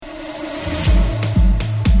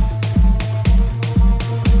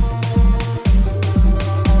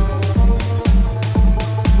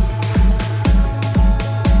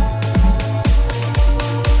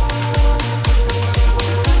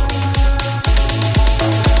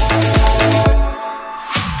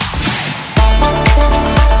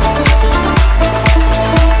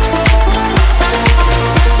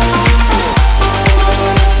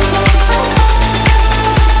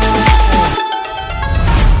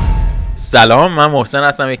سلام، من محسن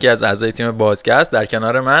هستم، یکی از اعضای تیم بازکست. در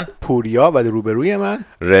کنار من پوریا و روبروی من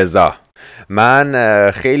رضا.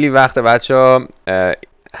 من خیلی وقت بچه‌ها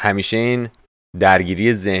همیشه این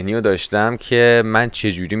درگیری ذهنی رو داشتم که من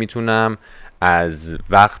چجوری میتونم از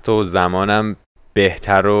وقت و زمانم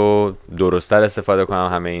بهتر و درست‌تر استفاده کنم،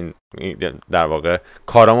 همه این در واقع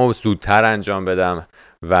کارامو زودتر انجام بدم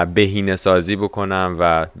و بهینه‌سازی بکنم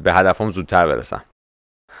و به هدفم زودتر برسم.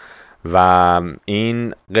 و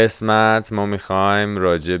این قسمت ما میخوایم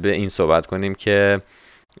راجع به این صحبت کنیم که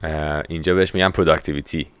اینجا بهش میگن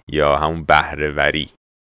پروداکتیویتی یا همون بهره وری،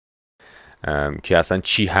 که اصلا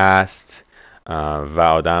چی هست و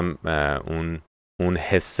آدم اون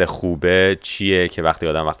حس خوبه چیه که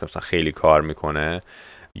وقتی مثلا خیلی کار میکنه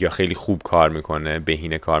یا خیلی خوب کار میکنه،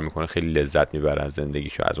 بهینه کار میکنه، خیلی لذت میبره از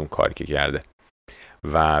زندگیشو، از اون کاری که کرده.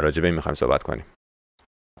 و راجع به این میخوایم صحبت کنیم.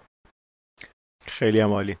 خیلی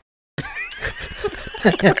عالی.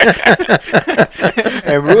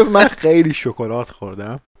 امروز من خیلی شکلات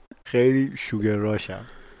خوردم، خیلی شوگر راشم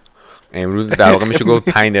امروز. در واقع میشه گفت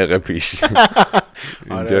 5 دقیقه پیش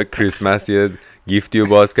اینجا کریسمس یه گیفتی رو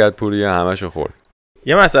باز کرد، پوریا همشو خورد.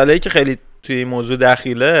 یه مسئله‌ای که خیلی توی این موضوع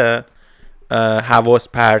دخیله، حواس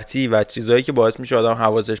پرتی و چیزایی که باعث میشه آدم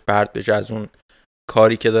حواسش پرت بشه از اون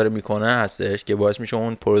کاری که داره میکنه هستش که باعث میشه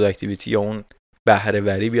اون پروداکتیویتی یا اون بهره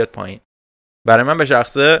وری بیاد پایین. برای من به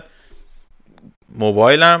شخصه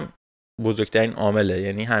موبایلم بزرگترین عامله،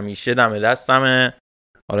 یعنی همیشه دم دستمه،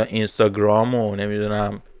 حالا اینستاگرام و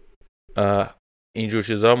نمیدونم اینجور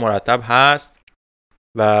چیزا مرتب هست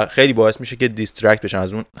و خیلی باعث میشه که دیسترکت بشم،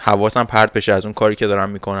 از اون حواسم پرت بشه از اون کاری که دارم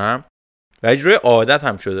میکنم و اجرای عادت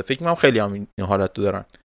هم شده. فکر میکنم خیلی هم این حالت رو دارن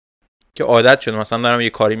که عادت شده، مثلا دارم یه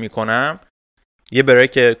کاری میکنم، یه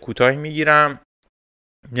بریک کوتاهی میگیرم،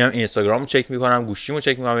 میام اینستاگرامو چک میکنم، گوشیمو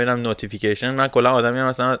چک میکنم، ببینم نوتیفیکیشن. من کلا آدمی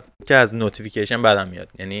مثلا که از نوتیفیکیشن بدم میاد،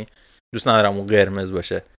 یعنی دوست ندارم اون قرمز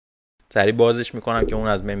باشه، سریع بازش میکنم که اون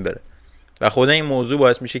از بین بره و خود این موضوع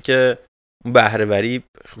باعث میشه که اون بهره وری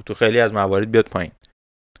تو خیلی از موارد بیاد پایین.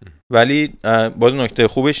 ولی باز نکته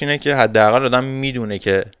خوبش اینه که حداقل آدم میدونه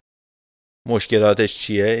که مشکلاتش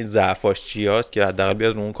چیه، ضعفاش چیه است، که حداقل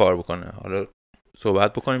بیاد رو اون کار بکنه. حالا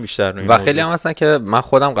صحبت بکنیم بیشتر رو این و موضوع. خیلی هم هستن که من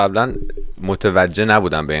خودم قبلا متوجه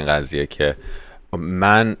نبودم به این قضیه که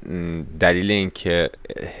من دلیل این که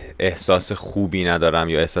احساس خوبی ندارم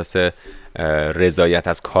یا احساس رضایت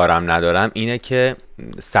از کارم ندارم اینه که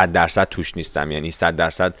 100% توش نیستم، یعنی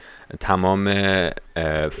 100% تمام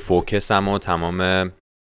فوکسم و تمام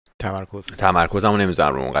تمرکزم رو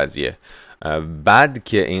نمیذارم رو اون قضیه. بعد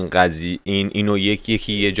که این قضیه اینو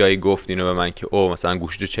یکی یه جایی گفت اینو به من که او مثلا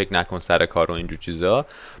گوشیتو چک نکن سر کار و اینجور چیزا،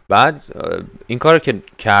 بعد این کارو که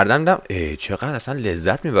کردم دیدم چقدر اصلا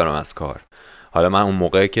لذت میبرم از کار. حالا من اون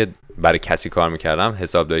موقعی که برای کسی کار میکردم،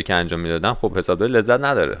 حسابداری که انجام میدادم، خب حسابداری لذت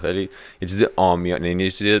نداره، خیلی یه چیز عامیانه، یعنی یه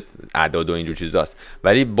چیز اعداد و اینجور چیزاست.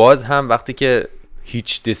 ولی باز هم وقتی که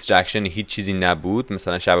هیچ دیسترکشن، هیچ چیزی نبود،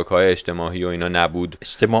 مثلا شبکه‌های اجتماعی و اینا نبود،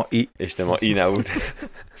 اجتماعی نبود،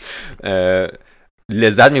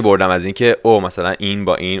 لذت می‌بردم از این که او مثلا این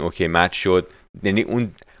با این اوکی مچ شد. یعنی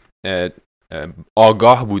اون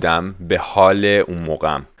آگاه بودم به حال اون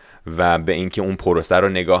موقعم و به اینکه اون پروسه رو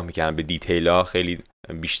نگاه می‌کردم، به دیتیل‌ها خیلی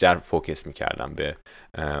بیشتر فوکس می‌کردم، به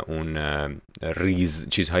اون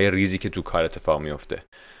چیزهای ریزی که تو کار اتفاق میفته.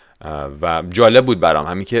 و جالب بود برام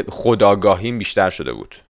همین که خودآگاهیم بیشتر شده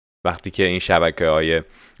بود وقتی که این شبکه‌های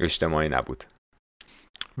اجتماعی نبود.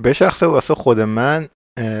 به شخصه واسه خود من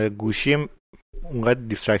گوشیم اونقدر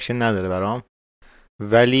دیسترکشن نداره برام،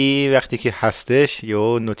 ولی وقتی که هستش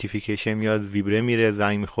یا نوتیفیکیشن میاد، ویبره میره،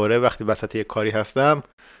 زنگ میخوره، وقتی وسط یه کاری هستم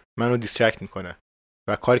منو دیسترکت میکنه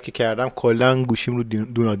و کاری که کردم کلا گوشیم رو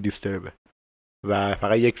دو نات دیستربه و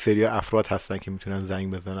فقط یک سری افراد هستن که میتونن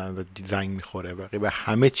زنگ بزنن و زنگ میخوره، و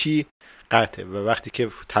همه چی قطعه و وقتی که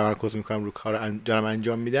تمرکز میکنم رو کار دارم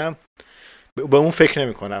انجام میدم به اون فکر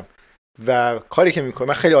نمیکنم و کاری که میکنم،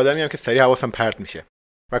 من خیلی آدمی ام که سریع حواسم پرت میشه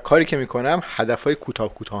و کاری که میکنم هدفهای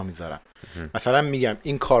کوتاه میذارم. مثلا میگم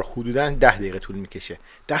این کار حدوداً 10 دقیقه طول میکشه،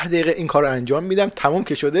 10 دقیقه این کارو انجام میدم، تموم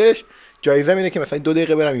که شدش جایزه اینه که مثلا 2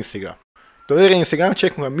 دقیقه برم اینستاگرام، 2 دقیقه اینستاگرام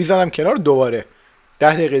چک میکنم، میذارم کنار، دوباره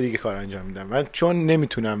 10 دقیقه دیگه کار انجام میدم. من چون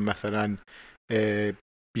نمیتونم مثلا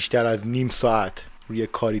بیشتر از نیم ساعت روی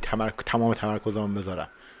کاری تمام تمرکزم بذارم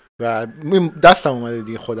و دستم اومده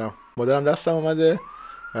دیگه، خودم مادرم دستم اومده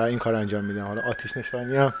و این کار انجام میدم. حالا آتش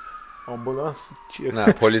نشانی هم، آمبولانس چیه؟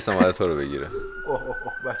 نه پلیس اومده تو رو بگیره. اوه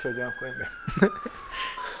بچه‌ها جمع کنیم.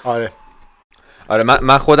 آره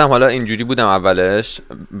من خودم حالا اینجوری بودم اولش،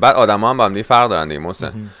 بعد آدما هم با هم فرق دارن دیگه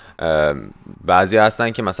محسن. بعضی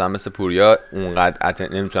هستن که مثلا مثل پوریا اونقدر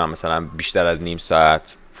نمیتونن مثلا بیشتر از نیم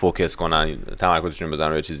ساعت فوکس کنن، تمرکزشون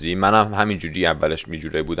بزنن روی چیزی. منم همینجوری اولش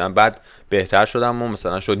میجوره بودم، بعد بهتر شدم و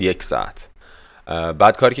مثلا شد 1 ساعت.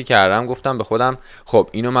 بعد کاری که کردم گفتم به خودم خب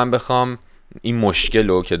اینو من بخوام این مشکل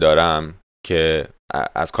رو که دارم که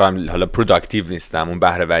از کارم حالا پروداکتیو نیستم، اون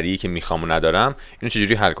بهره وری که میخوام و ندارم، اینو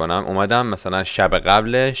چجوری حل کنم. اومدم مثلا شب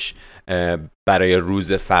قبلش برای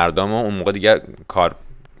روز فردامو، اون موقع دیگه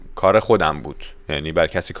کار خودم بود، یعنی برای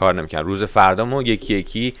کسی کار نمیکنم، روز فردامو یکی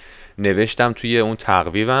یکی نوشتم توی اون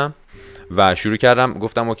تقویمم و شروع کردم.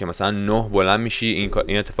 گفتم اوکی مثلا 9 بلند میشی،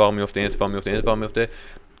 این اتفاق میفته، این اتفاق میفته، این اتفاق میفته.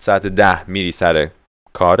 ساعت 10 میری سر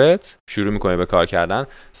کارت، شروع میکنی به کار کردن.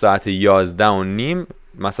 ساعت 11:30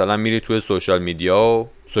 مثلا میری توی سوشال میدیا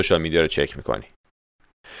رو چک میکنی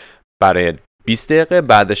برای 20 دقیقه،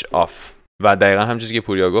 بعدش آف. و دقیقا هم چیزی که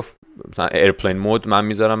پوریا گفت، مثلا ایرپلین مود من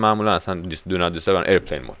میذارم معمولا، اصلا دو نات دیسترب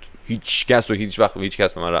ایرپلین مود. هیچ کس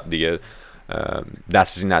به من دیگه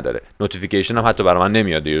دسترسی نداره. نوتیفیکیشن هم حتی برای من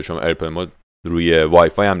نمیاد دیگه، چون ایرپلین مود روی وای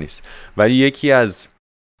فای هم نیست. ولی یکی از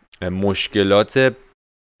مشکلات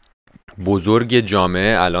بزرگ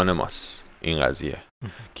جامعه الان ماست این قضیه،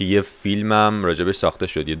 که یه فیلمم راجبش ساخته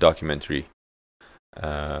شد، یه داکیومنتری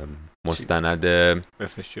مستند،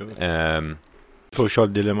 اسمش چیه بود؟ سوشال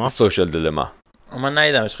دیلما. من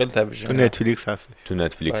ندیدمش، خیلی تبریش. تو نتفلیکس هستش. تو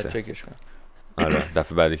نتفلیکسه. چکش کن. آره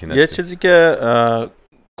دفعه بعدی که یه چیزی که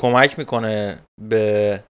کمک میکنه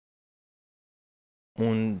به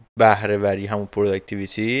اون بهره وری، همون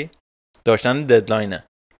پروداکتیویتی، داشتن ددلاینه.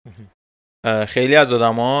 خیلی از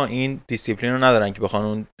آدما این دیسیپلین رو ندارن که بخوان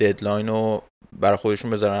اون ددلاین رو برای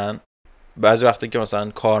خودشون بذارن. بعضی وقتا که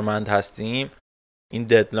مثلا کارمند هستیم، این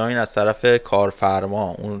ددلاین از طرف کارفرما،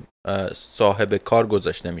 اون صاحب کار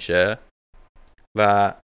گذاشته میشه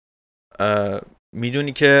و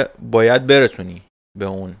میدونی که باید برسونی به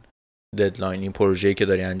اون ددلاین این پروژه‌ای که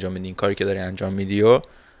داری انجام میدی، این کاری که داری انجام میدی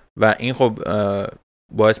و این خب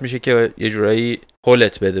باعث میشه که یه جورایی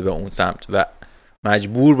هولت بده به اون سمت و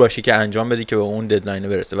مجبور باشی که انجام بدی که به اون ددلاین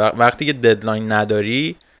برسه. وقتی که ددلاین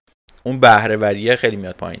نداری، اون بهره وریه خیلی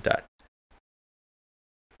میاد پایین‌تر.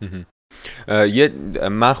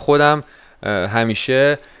 من خودم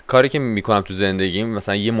همیشه کاری که میکنم تو زندگیم،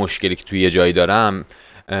 مثلا یه مشکلی که توی یه جایی دارم،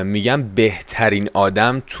 میگم بهترین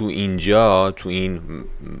آدم تو اینجا، تو این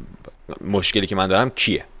مشکلی که من دارم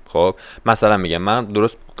کیه. خب مثلا میگم من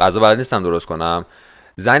درست غذا بلد نیستم درست کنم،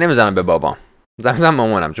 زنگ نمیزنم به بابام، زنگ میزنم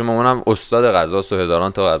مامانم، چون مامانم استاد غذاست و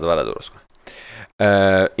هزاران تا غذا بلد درست کنه.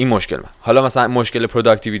 این مشکل من. حالا مثلا مشکل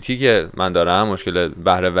پروداکتیویتی که من دارم، مشکل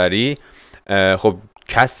بهره وری، خب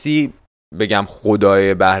کسی بگم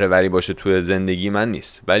خدای بهره وری باشه تو زندگی من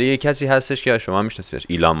نیست، ولی یه کسی هستش که شما میشناسیدش،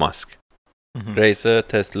 ایلان ماسک، رئیس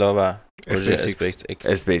تسلا و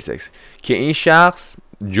اسپیس ایکس، که این شخص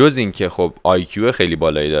جز این که خب آیکیو خیلی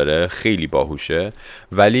بالایی داره، خیلی باهوشه،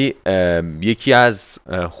 ولی یکی از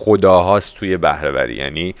خداهاست توی بهره وری.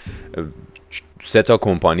 یعنی 3 تا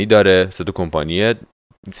کمپانی داره، 3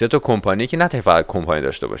 تا کمپانی که نه فقط کمپانی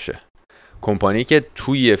داشته باشه، کمپانی که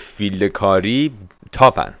توی فیلد کاری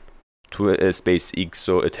تاپن، تو اسپیس ایکس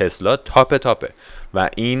و تسلا تاپه و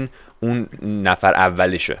این اون نفر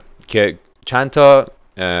اولیشه که چند تا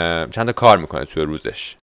کار میکنه توی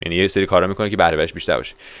روزش. یعنی یه سری کارا میکنه که بهره وریش بیشتر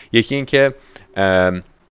باشه. یکی این که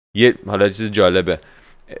یه حالا چیز جالبه،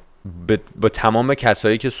 با تمام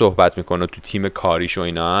کسایی که صحبت میکنه تو تیم کاریش و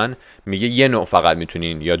اینان، میگه یه نوع فقط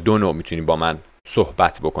میتونین یا 2 نوع میتونین با من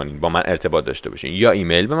صحبت بکنین، با من ارتباط داشته باشین، یا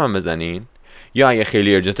ایمیل به من بزنین، یا اگه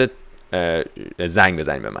خیلی ارجنت زنگ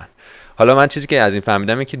بزنین به من. حالا من چیزی که از این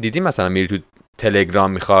فهمیدم اینه که دیدی مثلا میری تو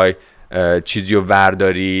تلگرام میخوای چیزی رو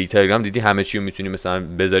ورداری، تلگرام دیدی همه چی رو میتونی مثلا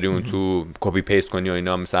بذاری اون تو، کپی پیست کنی و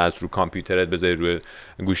اینا، مثلا از رو کامپیوترت بذاری روی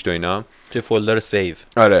گوشت و اینا، تو فولدر سیو.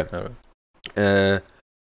 آره.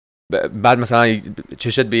 بعد مثلا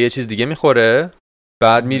چشت به یه چیز دیگه میخوره،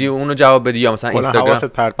 بعد میری اونو جواب بدی، یا مثلا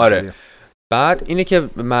اینستاگرام. آره. بعد اینه که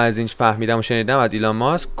من از این فهمیدم و شنیدم از ایلان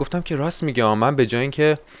ماسک، گفتم که راست میگه. من به جای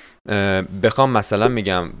اینکه بخوام مثلا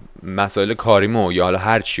میگم مسائل کاریمو یا حالا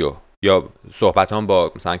هر چیو، یا صحبتام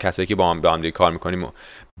با مثلا کسایی که با هم دیگه کار میکنیم و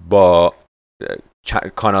با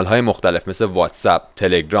کانال های مختلف مثل واتساپ،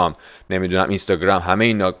 تلگرام، نمیدونم اینستاگرام، همه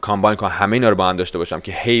اینا کامباین کنم، همه اینا رو با هم داشته باشم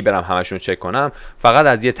که هی برم همشون چک کنم، فقط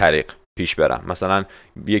از یه طریق پیش برم. مثلا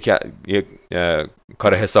یک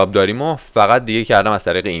کار حسابداریمو فقط دیگه کردم از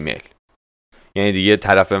طریق ایمیل. یعنی دیگه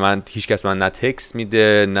طرف من هیچ کس من نه تکست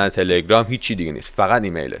میده نه تلگرام، هیچی دیگه نیست، فقط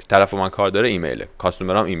ایمیله. طرف من کار داره ایمیله،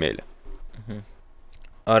 کاستومرام ایمیله.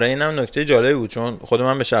 آره اینم نکته جالبی بود، چون خود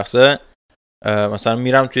من به شخصه مثلا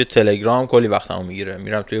میرم توی تلگرام کلی وقتمو میگیره،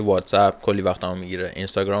 میرم توی واتساپ کلی وقتمو میگیره،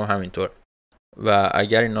 اینستاگرام همینطور. و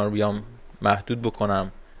اگر اینا رو بیام محدود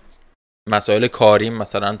بکنم مسائل کاریم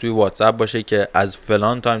مثلا توی واتساپ باشه که از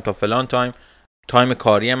فلان تایم تا فلان تایم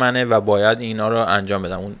کاری منه و باید اینا رو انجام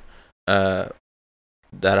بدم. اون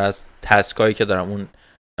در از تسکایی که دارم، اون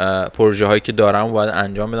پروژه هایی که دارم باید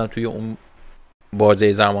انجام بدم توی اون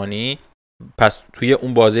بازه زمانی. پس توی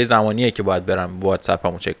اون بازه زمانیه که باید برم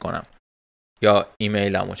واتساپمو چک کنم یا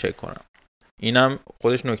ایمیلمو چک کنم. اینم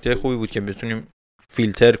خودش نکته خوبی بود که بتونیم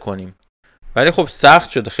فیلتر کنیم. ولی خب سخت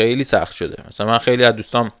شده، خیلی سخت شده. مثلا من خیلی از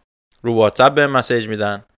دوستام رو واتساپ به مسیج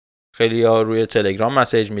میدن، خیلی ها روی تلگرام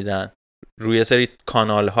مسیج میدن، روی سری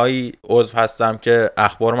کانال هایی عضو هستم که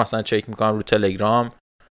اخبار مثلا چک میکنم رو تلگرام،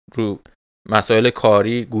 رو مسائل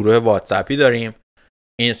کاری گروه واتساپی داریم،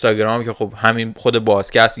 اینستاگرام که خب همین خود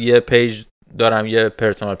بازکست یه پیج دارم، یه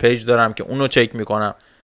پرسونال پیج دارم که اونو چک میکنم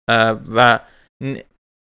و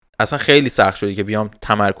اصلا خیلی سخت شده که بیام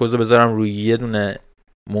تمرکز رو بذارم روی یه دونه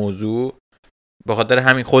موضوع. به خاطر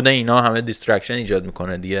همین خود اینا همه دیسترکشن ایجاد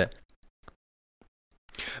میکنه دیگه.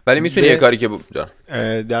 ولی میتونی یه کاری که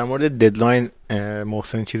در مورد ددلاین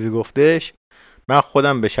محسن چیزی گفتش، من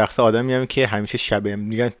خودم به شخص آدمیم که همیشه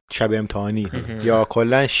میگن شب امتحانی یا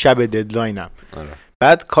کلا شب ددلاینم.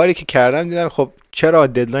 بعد کاری که کردم دیدم خب چرا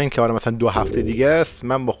ددلاین که آره مثلا 2 هفته دیگه است،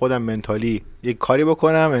 من با خودم منتالی یک کاری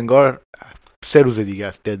بکنم انگار 3 روز دیگه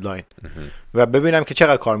است ددلاین و ببینم که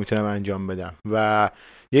چقدر کار میتونم انجام بدم. و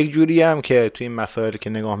یک جوری هم که توی این مسائل که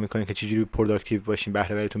نگاه میکنین که چجوری پروداکتیو باشین،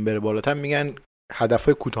 بهره وریتون بره بالاتر، میگن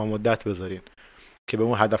هدفهای کوتاه مدت بذارین که به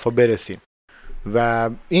اون هدفها برسین. و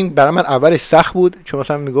این برای من اولش سخت بود، چون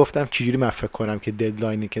مثلا میگفتم چجوری من فکر کنم که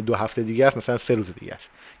ددلاینی که 2 هفته دیگه است مثلا 3 روز دیگه است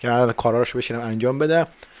که من کاراشو بشینم انجام بدم.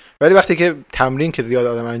 ولی وقتی که تمرین که زیاد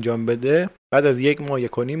آدم انجام بده، بعد از 1 ماه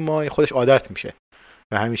 1.5 ماه خودش عادت میشه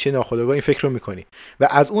و همیشه ناخودآگاه این فکر رو میکنی و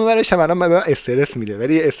از اون ورش هم الان من استرس میده،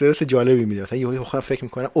 ولی استرس جالبی میده. مثلا یهو خودم فکر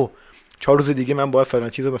میکنم 4 روز دیگه من باید فلان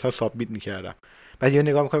چیزو مثلا سابمیت میکردم، بعد یه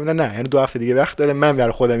نگاه میکنم نه یعنی 2 هفته دیگه وقت داره، من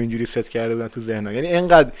برای خودم اینجوری ست کرده بودم تو ذهنم. یعنی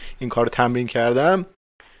اینقدر این کارو تمرین کردم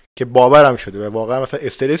که باورم شده و واقعا مثلا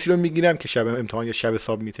استرسی رو میگیرم که شب امتحان یا شب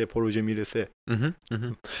سابمیت پروژه میرسه.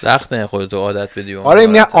 سخته خودتو عادت بدی. آره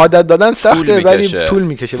این عادت دادن سخته ولی طول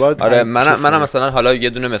میکشه. آره منم مثلا حالا یه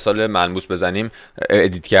دونه مثال ملموس بزنیم،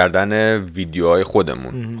 ادیت کردن ویدیوهای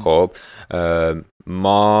خودمون. خب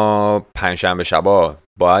ما پنجشنبه شبا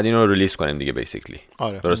باید اینو ریلیز کنیم دیگه بیسیکلی.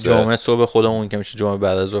 آره. درسته؟ جمعه صبح خودمون که میشه جمعه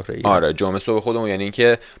بعد از ظهر. آره جمعه صبح خودمون، یعنی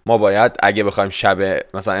اینکه ما باید اگه بخوایم شب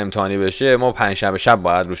مثلا امتحانی بشه، ما پنجشنبه شب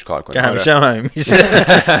باید روش کار کنیم. که همیشه همین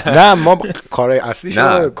میشه. نه ما کارهای اصلیشو،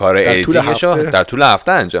 نه کار ادیتینگشو در طول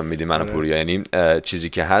هفته انجام میدیم من و پوریا. یعنی چیزی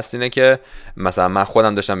که هست اینه که مثلا من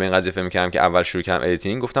خودم داشتم به این قضیه فکر می‌کردم که اول شروع کردم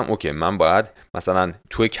ادیتینگ، گفتم اوکی من باید مثلا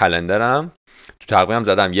توی کلندرم تو تقویمم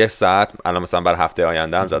زدم 1 ساعت، الان مثلا برای هفته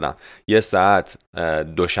آینده هم زدم 1 ساعت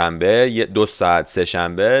دوشنبه، 2 ساعت سه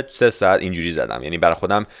شنبه، 3 ساعت اینجوری زدم. یعنی برای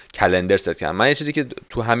خودم کلندر ست کردم. من یه چیزی که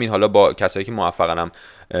تو همین حالا با کسایی که موفقنم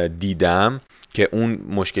دیدم که اون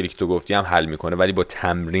مشکلی که تو گفتی هم حل میکنه ولی با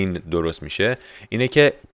تمرین درست میشه، اینه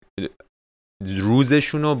که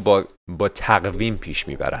روزشونو با تقویم پیش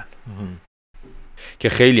میبرن که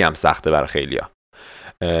خیلی هم سخته برای خیلیا.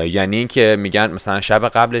 یعنی این که میگن مثلا شب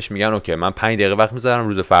قبلش میگن اوکی من 5 دقیقه وقت میذارم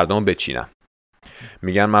روز فردامو بچینم.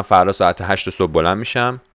 میگن من فردا ساعت 8 صبح بلند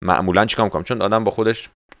میشم. معمولا چیکار میکنم؟ چون آدم با خودش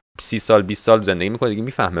 30 سال 20 سال زندگی میکنه دیگه،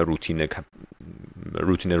 میفهمه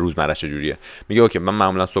روتین روزمره چجوریه. میگه اوکی من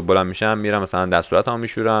معمولا صبح بلند میشم، میرم مثلا دست صورتمو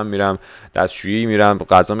میشورم، میرم دستشویی، میرم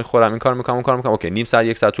غذا میخورم، این کارو میکنم اون کارو میکنم. اوکی نیم ساعت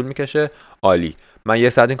 1 ساعت طول میکشه، عالی. من 1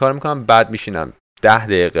 ساعت این کارو میکنم، بعد میشینم 10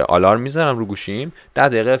 دقیقه آلارم میذارم رو گوشیم، 10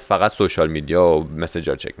 دقیقه فقط سوشال میدیا و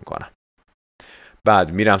مسیجا چک میکنم.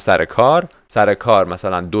 بعد میرم سر کار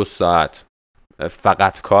مثلا 2 ساعت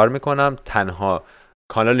فقط کار میکنم. تنها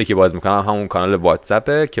کانالی که باز میکنم همون کانال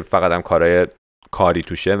واتساپه که فقط هم کارهای کاری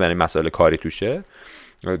توشه، یعنی مسائل کاری توشه،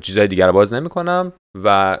 چیزای دیگر رو باز نمیکنم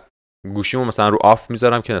و گوشیمو مثلا رو آف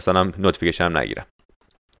میذارم که مثلا نوتیفیکیشن هم نگیرم.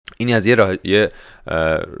 این از یه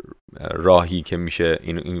راهی که میشه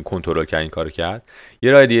این کنترل کرد، این کارو کرد.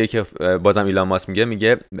 یه راه دیگه که بازم ایلان ماسک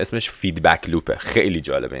میگه اسمش فیدبک لوپه. خیلی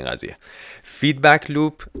جالبه این قضیه. فیدبک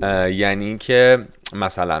لوپ یعنی که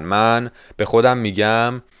مثلا من به خودم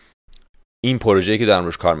میگم این پروژه‌ای که دارم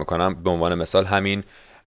روش کار میکنم، به عنوان مثال همین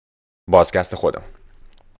بازکست خودم،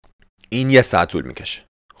 این 1 ساعت طول میکشه.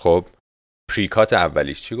 خب پریکات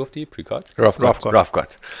اولیش چی گفتی؟ پریکات؟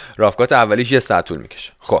 رافکات اولیش 1 ساعت طول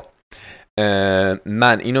میکشه. خب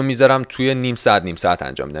من اینو میذارم توی نیم ساعت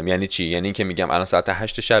انجام میدم. یعنی چی؟ یعنی این که میگم الان ساعت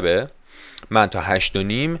 8 شبه، من تا 8 و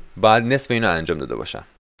نیم باید نصف اینو انجام داده باشم.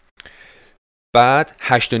 بعد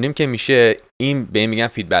 8 و نیم که میشه، این به این میگن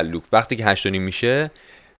فیدبک لوپ. وقتی که 8 و نیم میشه،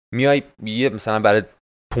 میای یه مثلا برای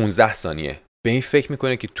 15 ثانیه به این فکر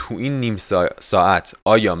میکنه که تو این نیم ساعت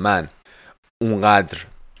آیا من اونقدر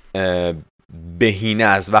بهینه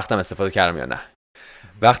از وقتم استفاده کردم یا نه.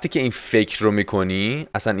 وقتی که این فکر رو میکنی،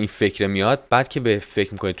 اصلا این فکر میاد، بعد که به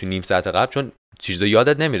فکر میکنی تو نیم ساعت قبل، چون چیزا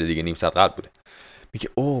یادت نمیره دیگه، نیم ساعت قبل بوده، میگه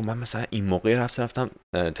اوه من مثلا این موقع رفتم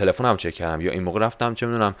تلفنم چک کردم، یا این موقع رفتم چه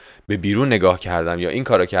میدونم به بیرون نگاه کردم، یا این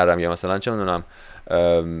کارو کردم، یا مثلا چه میدونم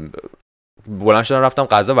بلند شدم رفتم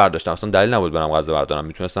غذا برداشتم، اصلا دلیل نبود برم غذا بردارم،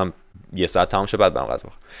 میتونستم یه ساعت تمام شه بعد برم غذا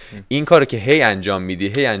بخورم. این کارو که هی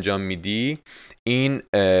انجام میدی این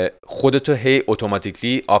خودتو هی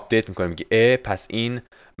اتوماتیکلی آپدیت میکنه، میگه پس این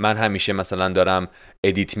من همیشه مثلا دارم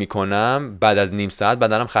ادیت میکنم، بعد از نیم ساعت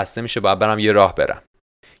بدنم خسته میشه، باید برم یه راه برم.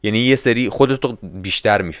 یعنی یه سری خودتو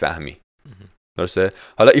بیشتر میفهمی. درسته؟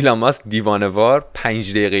 حالا ایلان ماسک دیوانه‌وار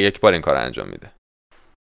 5 دقیقه یک بار این کارو انجام میده.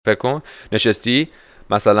 فکر کن نشستی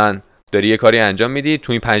مثلا داری یه کاری انجام میدی،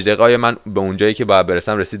 تو این 5 دقیقه من به اون جایی که باید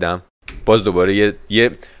برسم رسیدم، باز دوباره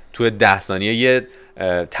یه تو 10 ثانیه یه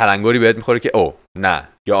تلنگری بهت میخوره که او نه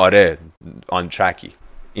یا آره آن ترکی.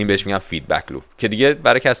 این بهش میگن فیدبک لوپ، که دیگه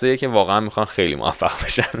برای کسایی که واقعا میخوان خیلی موفق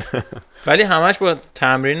بشن. ولی همش با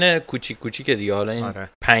تمرین کوچیک دیگه. حالا این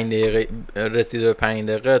 5 دقیقه رسیده به 5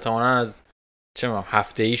 دقیقه احتمالاً از چه می‌دونم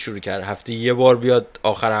هفته‌ای شروع کرده، هفته یه بار بیاد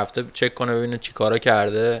آخر هفته چک کنه ببینه چی کارا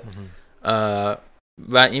کرده.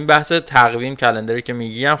 و این بحث تقویم کلندری که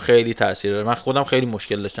میگیم خیلی تاثیر داره. من خودم خیلی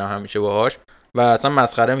مشکل داشتم همیشه باهاش و اصلا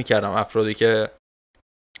مسخره میکردم افرادی که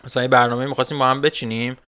مثلا این برنامه می‌خواستیم با هم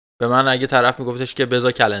بچینیم، به من اگه طرف میگفتش که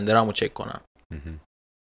بذار کلندرمو چک کنم،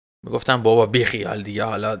 میگفتم بابا بی خیال دیگه،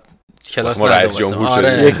 حالا کلاس رئیس جمهور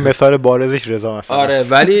شده. یک مثال بارزش رضا مثلا. آره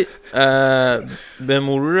ولی به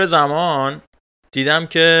مرور زمان دیدم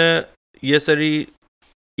که یه سری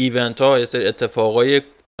ایونت ها، یه سری اتفاقای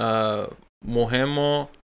مهم و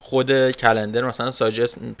خود کلندر مثلا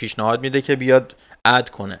ساجست پیشنهاد میده که بیاد اد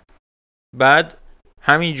کنه. بعد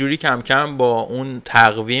همین جوری کم کم با اون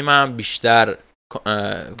تقویمم بیشتر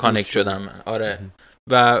کانکت شدم من. آره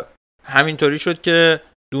و همینطوری شد که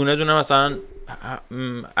دونه دونه مثلا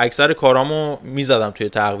اکثر کارامو میزدم توی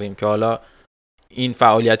تقویم که حالا این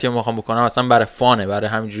فعالیتی رو میخوام بکنم مثلا برای فانه، برای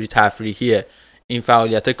همینجوری تفریحیه، این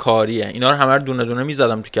فعالیت کاریه، اینا رو همه رو دونه دونه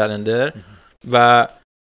میزدم تو کلندر و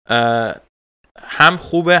هم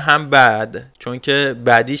خوبه هم بد، چون که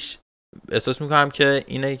بعدیش احساس میکنم که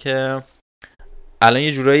اینه که الان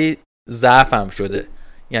یه جورایی ضعفم شده.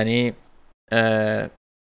 یعنی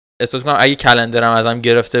احساس میکنم اگه کلندرم ازم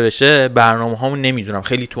گرفته بشه برنامه‌هامو نمیدونم،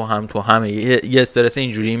 خیلی تو همه یه استرس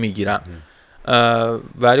اینجوری میگیرم.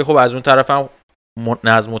 ولی خب از اون طرفم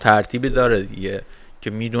نظم و ترتیبی داره دیگه که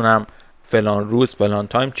میدونم فلان روز فلان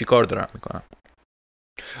تایم چی کار دارم میکنم.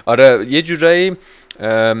 آره یه جورایی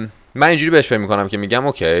من اینجوری بهش فکر میکنم که میگم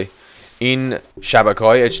اوکی این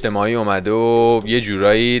شبکه‌های اجتماعی اومده و یه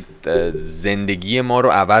جورایی زندگی ما رو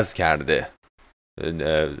عوض کرده،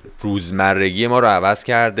 روزمرگی ما رو عوض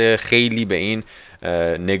کرده، خیلی به این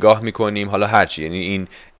نگاه میکنیم، حالا هرچی، یعنی این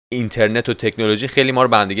اینترنت و تکنولوژی خیلی ما رو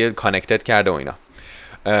به هم دیگه کانکتد کرده و اینا.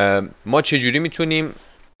 ما چجوری میتونیم،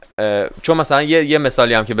 چون مثلا یه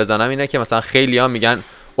مثالی هم که بزنم اینه که مثلا خیلی ها میگن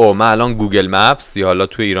او من الان گوگل مپس یا حالا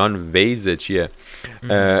تو ایران ویز چیه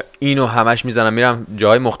اینو همش میزنم میرم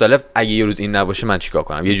جاهای مختلف، اگه یه روز این نباشه من چیکار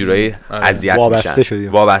کنم؟ یه جورایی اذیت میشن،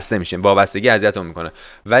 وابسته میشیم، وابستگی اذیتمون میکنه.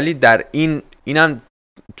 ولی در اینم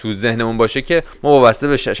تو ذهنمون باشه که ما وابسته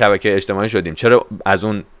به شبکه اجتماعی شدیم، چرا از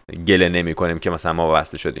اون گله نمی کنیم که مثلا ما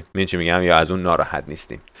وابسته شدیم؟ میدونی چی میگم؟ یا از اون ناراحت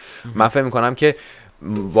نیستیم. من فکر میکنم که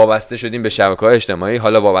وابسته شدیم به شبکه‌های اجتماعی،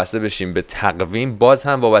 حالا وابسته بشیم به تقویم، باز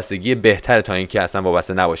هم وابستگی بهتره تا اینکه اصلا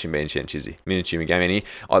وابسته نباشیم به این چیزی. میدونی چی میگم؟ یعنی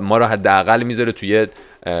ما رو حداقل میذاره توی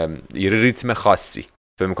یه ریتم خاصی.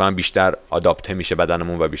 فکر میکنم بیشتر آداپته میشه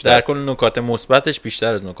بدنمون و بیشتر در کل نکات مثبتش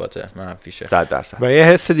بیشتر از نکات منفیشه. 100%. و یه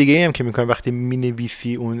حس دیگه هم که میکنم وقتی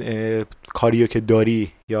مینویسی اون کاریو که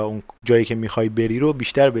داری یا اون جایی که میخوای بری رو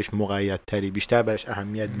بیشتر بهش مقیدتری، بیشتر بهش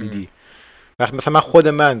اهمیت میدی. وقتی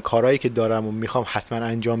مثلا من کارهایی که دارم و میخوام حتما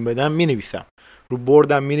انجام بدم مینویسم، رو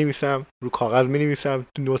بوردم مینویسم، رو کاغذ مینویسم،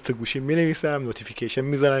 تو نوت گوشی مینویسم، نوتیفیکیشن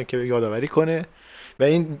میذارم که یادآوری کنه. و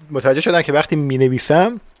این متوجه شدم که وقتی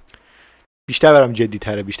مینویسم بیشتر برام جدی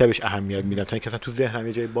تره، بیشتر بهش اهمیت میدم تا اینکه مثلا تو ذهنم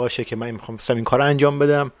یه جایی باشه که من میخوام مثلا این کارو انجام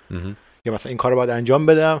بدم یا مثلا این کارو باید انجام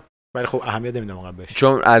بدم، ولی خب اهمیت نمیدم اونقدر بهش،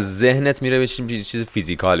 چون از ذهنت میره به چیز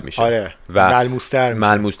فیزیکال میشه. آره و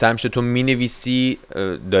ملموس‌تر میشه. تو مینویسی،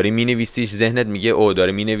 داری مینویسیش، ذهنت میگه او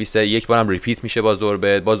داره مینویسه، یک بارم ریپیت میشه، باز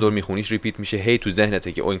دور میخونیش ریپیت میشه، هی تو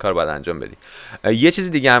ذهنته که او این کارو باید انجام بدی. یه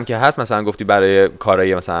چیز دیگه هم که هست، مثلا گفتی برای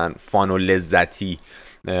کارهای مثلا فان و لذتی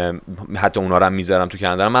حتی اونا رو هم میذارم تو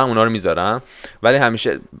کلندرم، من اونا رو میذارم، ولی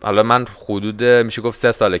همیشه حالا من حدود میشه گفت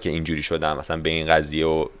 3 ساله که اینجوری شدم مثلا به این قضیه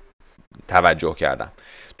و توجه کردم.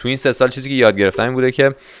 تو این 3 سال چیزی که یاد گرفتم این بوده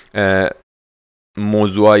که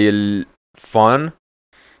موضوعای فان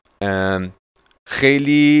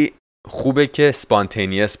خیلی خوبه که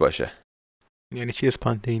سپانتینیوس باشه. یعنی چی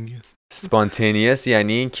اسپانتینیوس؟ سپانتینیوس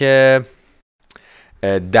یعنی این که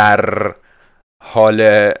در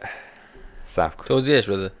حال توضیحش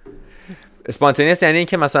بده. اسپانتینیوس یعنی این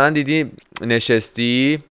که مثلا دیدی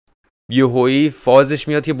نشستی یهویی فازش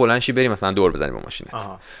میاد که بلند شی بری مثلا دور بزنی با ماشینت.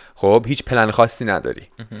 خب هیچ پلن خاصی نداری.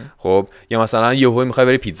 خب یا مثلا یهویی میخوای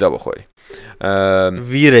بری پیتزا بخوری،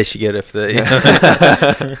 ویرش گرفته.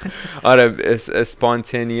 آره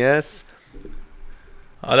اسپانتینیوس.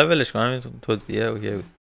 حالا ولش کن، توضیحه اوکی بود.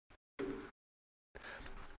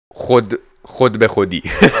 خود به خودی.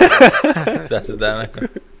 دست در نکن.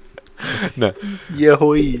 نه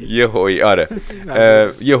یهویی آره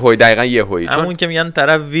یهویی، دقیقاً یهویی، همون که میگن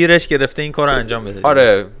طرف ویرش گرفته این کارو انجام بده.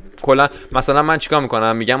 آره کلا مثلا من چیکار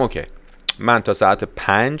میکنم؟ میگم اوکی من تا ساعت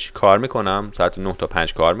 5 کار میکنم، ساعت 9 تا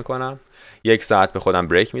 5 کار میکنم، 1 ساعت به خودم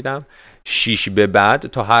بریک میدم، 6 به بعد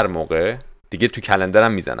تا هر موقع دیگه تو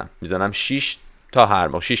کلندرم میزنم 6 تا هر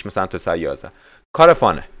موقع 6 مثلا تا ساعت 11 کار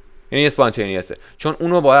فانه. یعنی اسپانتینیوسه، چون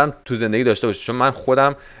اونو باید تو زندگی داشته باشم. چون من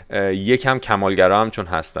خودم یکم کمالگرام چون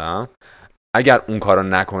هستم، اگر اون کارو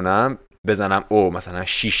نکنم بزنم او مثلا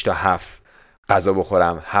 6 تا 7 غذا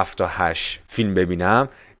بخورم، 7 تا 8 فیلم ببینم،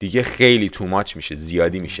 دیگه خیلی تو ماچ میشه،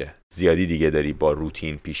 زیادی دیگه داری با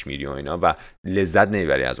روتین پیش میری و اینا و لذت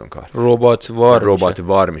نمیبری از اون کار. ربات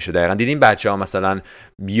وار میشه. دقیقاً دیدین بچه‌ها مثلا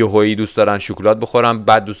یهویی دوست دارن شکلات بخورن،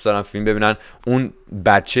 بعد دوست دارن فیلم ببینن، اون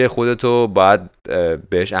بچه خودتو باید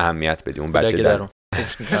بهش اهمیت بدی. اون بچه در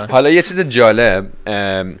حالا یه چیز جالب،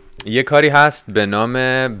 یه کاری هست به نام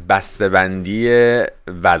بسته‌بندی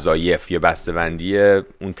وظایف یا بسته‌بندی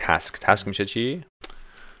اون تسک میشه چی؟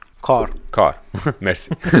 کار.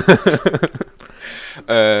 مرسی.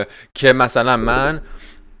 که مثلا من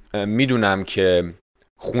میدونم که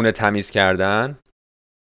خونه تمیز کردن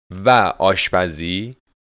و آشپزی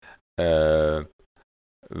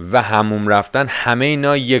و حموم رفتن همه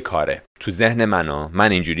اینا یه کاره تو ذهن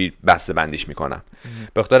من اینجوری بسته بندیش میکنم.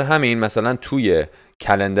 به خاطر همین مثلا توی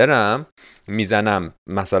کلندرم میزنم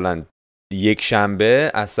مثلا یک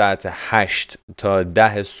شنبه از ساعت 8 تا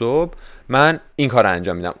 10 صبح من این کار رو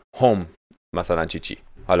انجام میدم. هوم مثلا چی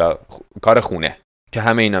حالا کار خونه که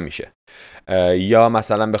همه اینا میشه. یا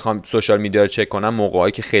مثلا بخوام سوشال میدیا رو چک کنم،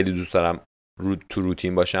 موقعی که خیلی دوست دارم تو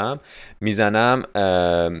روتین باشم، میزنم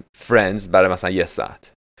فرندز برای مثلا 1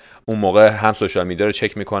 ساعت. اون موقع هم سوشال میدیا رو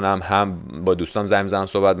چک میکنم، هم با دوستام زنگ میزنم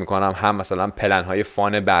صحبت میکنم، هم مثلا پلن های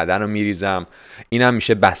فان بعدن رو میریزم. اینم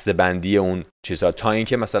میشه بسته بندی اون چیزا، تا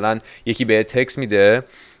اینکه مثلا یکی به تکست میده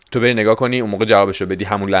تو بری نگاه کنی، اون موقع جوابشو بدی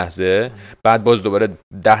همون لحظه، بعد باز دوباره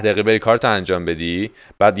 10 دقیقه بری کارتو انجام بدی،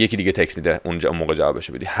 بعد یکی دیگه تکست میده اون موقع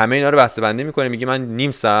جوابشو بدی. همه اینا رو بسته بندی میکنی، میگی من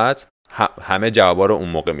نیم ساعت همه جوابا رو اون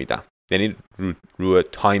موقع میدم. یعنی رو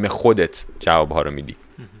تایم خودت جوابها رو میدی.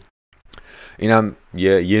 اینم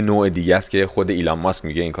یه نوع دیگه است که خود ایلان ماسک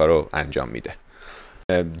میگه این کارو انجام میده.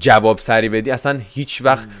 جواب سری بدی اصلا هیچ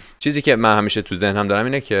وقت. چیزی که من همیشه تو ذهنم دارم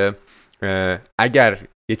اینه که اگر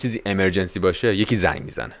یه چیزی امرجنسی باشه یکی زنگ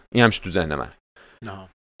میزنه. این همیشه تو ذهن من.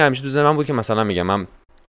 همیشه تو ذهن من بود که مثلا میگم من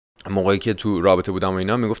موقعی که تو رابطه بودم و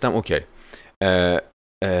اینا میگفتم اوکی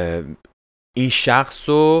این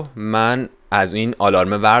شخصو من از این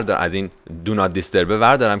آلارم وردارم، از این دو نات دیسترب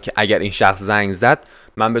وردارم که اگر این شخص زنگ زد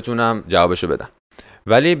من بتونم جوابشو بدم.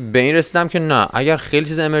 ولی به این رسیدم که نه، اگر خیلی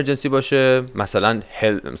چیز امرجنسی باشه،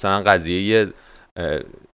 مثلا قضیه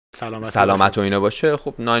سلامت و اینا باشه،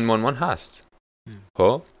 خب 911 هست.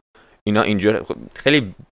 خب اینا اینجوری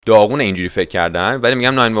خیلی داغونه اینجوری فکر کردن، ولی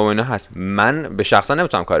میگم 911 هست. من به شخصا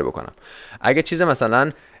نمیتونم کاری بکنم. اگه چیز مثلا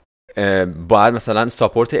باید مثلا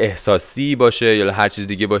ساپورت احساسی باشه یا هر چیز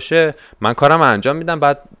دیگه باشه، من کارم انجام میدم،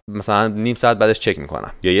 بعد مثلا نیم ساعت بعدش چک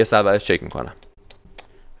میکنم یا 1 ساعت بعدش چک میکنم.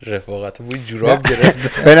 رفاقت بوی جوراب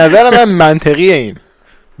گرفت. به نظر من منطقیه این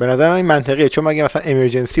منطقیه، چون مگه مثلا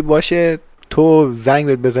امرجنسی باشه تو زنگ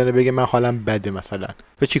بهت بزنه بگه من حالم بده، مثلا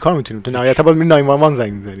تو چیکار میتونی؟ تو نهایتا باز میری 911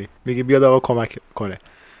 زنگ میزنی میگی بیاد آقا کمک کنه.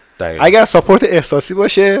 دقیقا. اگر ساپورت احساسی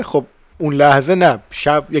باشه خب اون لحظه نه،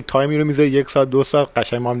 شب یک تایمی رو میذاری 1 ساعت 2 ساعت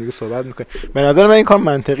قشنگ ما هم دیگه صحبت میکنیم. به نظر من این کار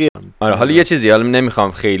منطقیه. آره حالا یه چیزی، حالا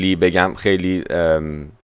نمیخوام خیلی بگم خیلی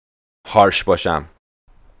هارش باشم،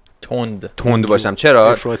 تند باشم.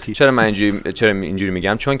 چرا من اینجوری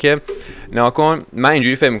میگم؟ چون که ناکن من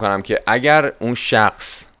اینجوری فکر میکنم که اگر اون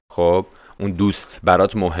شخص، خب اون دوست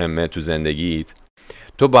برات مهمه تو زندگیت،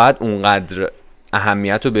 تو باید اونقدر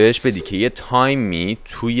اهمیت رو بهش بدی که یه تایمی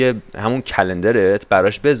توی همون کلندرت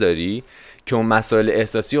براش بذاری که اون مسائل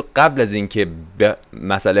احساسی رو قبل از اینکه به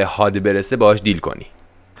مسئله حاد برسه باهاش دیل کنی.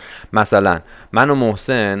 مثلا من و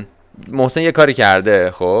محسن محسن یه کاری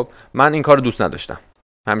کرده، خب من این کارو دوست نداشتم،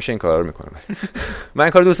 همیشه این کارا رو میکنم من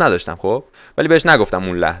این کارو دوست نداشتم، خب ولی بهش نگفتم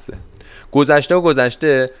اون لحظه.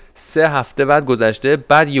 گذشته 3 هفته بعد گذشته،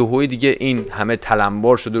 بعد یهویی دیگه این همه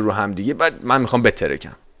تلمبار شده رو هم دیگه، بعد من میخوام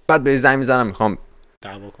بترکم، بعد به زنگ میزنم میخوام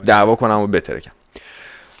دعوا کنم و بترکم.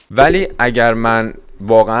 ولی اگر من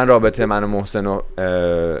واقعا رابطه من و محسن و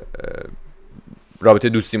رابطه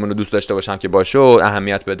دوستیمون رو دوست داشته باشم که باشه و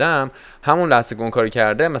اهمیت بدم، همون لحظه که اون کاری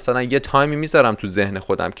کرده مثلا یه تایمی میذارم تو ذهن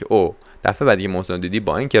خودم که او دفعه بعدی که محسن دیدی،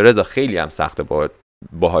 با این که رضا خیلی هم سخته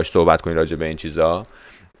باهاش صحبت کنی راجع به این چیزا،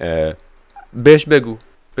 بهش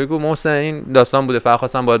بگو محسن این داستان بوده، فقط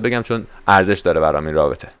خواستم باید بگم چون ارزش داره برام این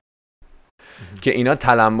رابطه، که اینا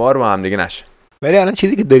تلمبار با هم دیگه نشه. ولی الان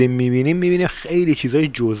چیزی که داریم میبینیم خیلی چیزای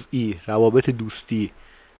جزئی، روابط دوستی،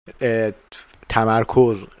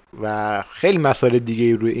 تمرکز و خیلی مسائل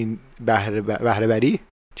دیگه روی این بهره وری،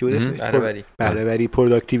 چی بود اسمش؟ بهره وری،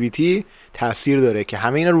 پروداکتیویتی تاثیر داره که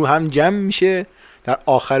همه اینا رو هم جمع میشه، در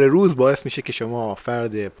آخر روز باعث میشه که شما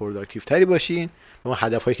فرد پروداکتیو تری باشین، به اون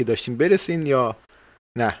هدفهایی که داشتین برسین یا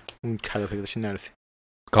نه اون هدفهایی که داشتین نرسین.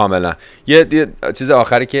 کاملا. یه چیز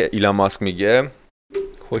آخری که ایلان ماسک میگه،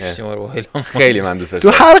 خوشی ما رو با ایلان ماسک خیلی من دوستش تو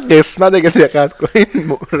هر قسمت اگه دقت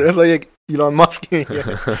کنین رضا یک ایلان ماسک میگه.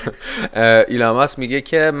 ایلان ماسک میگه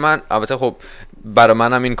که من، البته خب برای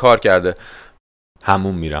منم این کار کرده،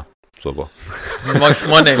 همون میرم صبح.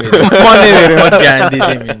 ما نمیریم ما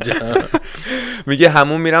گندیدیم اینجا. میگه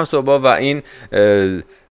همون میرم صبح و این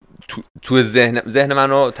تو ذهن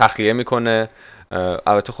منو تخلیه میکنه.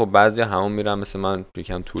 البته خب بعضیا همون میرم، مثل من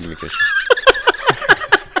یکم طول میکشه.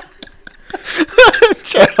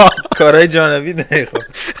 چرا؟ کارهای جانبی نه. خب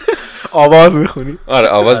آواز میخونی؟ آره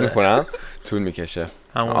آواز میخونم، طول میکشه،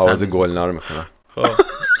 آواز گلنار میخونم. خب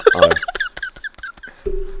آره.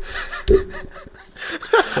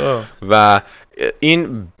 و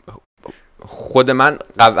این خود من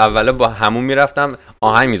اولا با همون میرفتم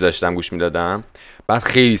آهنگ میذاشتم گوش میدادم، بعد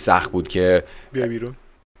خیلی سخت بود که بیا بیرون.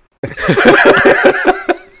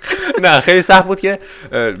 نه خیلی سخت بود که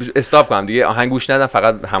استاپ کنم دیگه، آهنگ گوش ندم،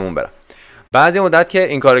 فقط همون برم. بعضی مدت که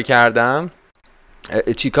این کارو کردم،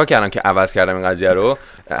 چیکار کردم که عوض کردم این قضیه رو،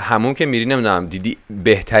 همون که میری نمیدونم دیدی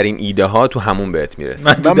بهترین ایده ها تو همون بهت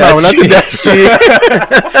میرسه. من معمولا تو دستشویی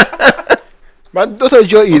من 2 تا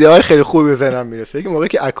جا ایده های خیلی خوبی به ذهنم میرسه، یکی موقعی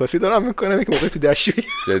که عکاسی دارم میکنم، یکی موقعی تو دستشویی.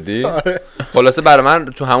 جدی؟ آره. خلاصه برای من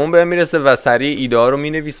تو همون بهم میرسه و سریع ایده ها رو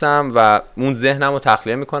مینویسم و اون ذهنم رو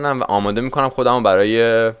تخلیه میکنم و آماده میکنم خودم رو برای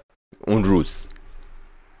اون روز.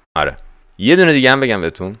 آره. یه دونه دیگه هم بگم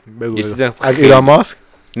بهتون. از ایلان ماسک؟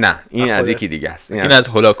 نه این از یکی دیگه است. این از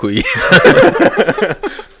هولاکویی.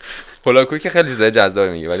 هولاکویی که خیلی چیزای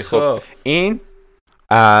جذابی میگه، ولی خب این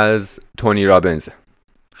از تونی رابینز.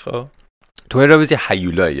 خب تونی رابینز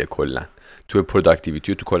هیولاییه کلا تو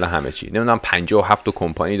پروداکتیویتی و تو کلا همه چی. نمیدونم 57 تا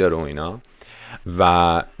کمپانی داره و اینا،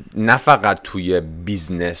 و نه فقط توی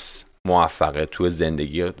بیزنس موفقه، تو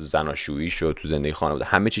زندگی زناشوییش و تو زندگی خانواده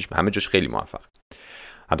همه جاش خیلی موفقه،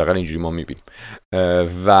 حداقل اینجوری ما میبینیم.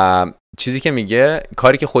 و چیزی که میگه،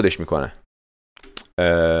 کاری که خودش میکنه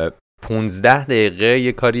 15 دقیقه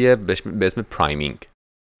یه کاریه به اسم پرایمینگ.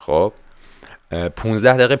 خب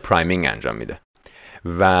 15 دقیقه پرایمینگ انجام میده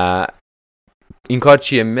و این کار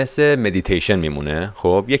چیه؟ مثل مدیتیشن میمونه.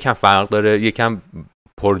 خب یکم فرق داره، یکم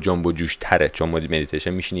پر جنب و جوش تره، چون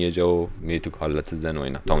مدیتیشن میشینی یه جا و میری تو حالت زن و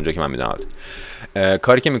اینا، تا اونجا که من میدونم.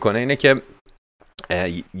 کاری که میکنه اینه که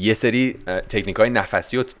یه سری تکنیک‌های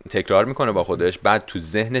نفسی رو تکرار میکنه با خودش، بعد تو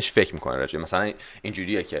ذهنش فکر میکنه راجع، مثلا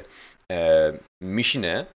اینجوریه که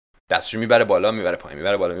میشینه دستشو میبره بالا میبره پایین،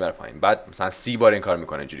 میبره بالا میبره پایین، بعد مثلا 30 بار این کار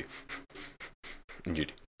میکنه اینجوری.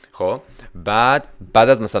 خب بعد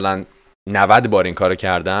از مثلا 90 بار این کارو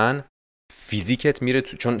کردن، فیزیکت میره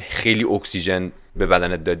تو، چون خیلی اکسیژن به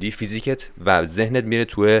بدنت دادی، فیزیکت و ذهنت میره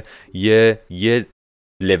تو یه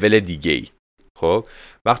لول دیگه ای. خب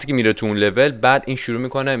وقتی که میره تو اون لول، بعد این شروع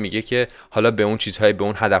میکنه میگه که حالا به اون چیزهای، به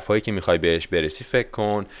اون هدفهایی که میخوای بهش برسی فکر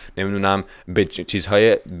کن، نمیدونم به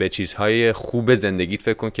چیزهای خوب زندگیت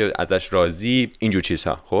فکر کن که ازش راضی، اینجور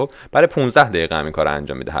چیزها. خب برای 15 دقیقه همین کارو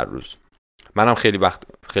انجام میده هر روز. منم خیلی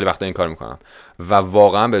وقتا این کار میکنم و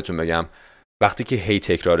واقعا بهتون بگم وقتی که هی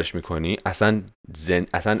تکرارش میکنی، اصلا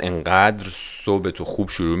انقدر صبح تو خوب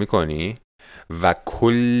شروع میکنی و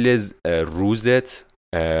کل روزت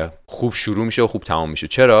خوب شروع میشه و خوب تمام میشه.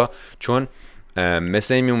 چرا؟ چون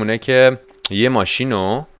مثل این میمونه که یه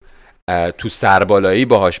ماشینو تو سربالایی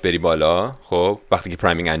باهاش بری بالا، خب وقتی که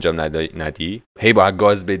پرایمینگ انجام ندی هی باید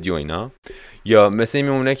گاز بدی و اینا، یا مثل این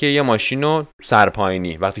میمونه که یه ماشینو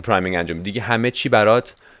سرپایینی وقتی پرایمینگ انجام دیگه همه چی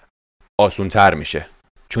برات آسونتر میشه،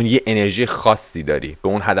 چون یه انرژی خاصی داری، به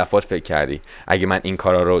اون هدفات فکر کردی. اگه من این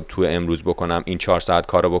کارا رو تو امروز بکنم، این 4 ساعت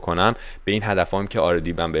کارو بکنم، به این هدفام که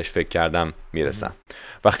آردی من بهش فکر کردم میرسم.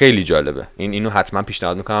 و خیلی جالبه. اینو حتما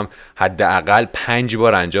پیشنهاد میکنم حداقل 5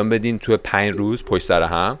 بار انجام بدین تو 5 روز پشت سر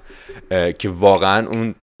هم، که واقعا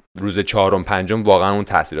اون روز 4 و 5 واقعا اون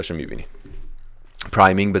تاثیراشو میبینید.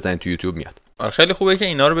 پرایمینگ بزنید تو یوتیوب میاد. خیلی خوبه که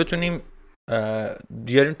اینا رو بتونیم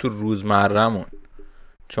بیاریم تو روزمره‌مون،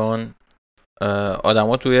 چون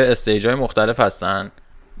آدما توی استیج‌های مختلف هستن.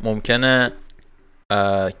 ممکنه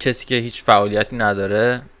کسی که هیچ فعالیتی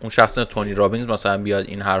نداره، اون شخص تونی رابینز مثلا بیاد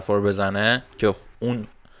این حرفا رو بزنه که اون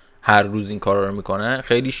هر روز این کارا رو میکنه،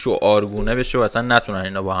 خیلی شعارگونه بشه و اصلا نتونن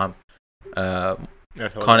اینا با هم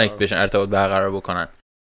کانکت بشن، ارتباط برقرار بکنن.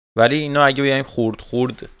 ولی اینا اگه بیایم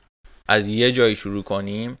خورد از یه جایی شروع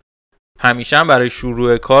کنیم، همیشه هم برای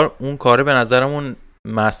شروع کار اون کاره به نظرمون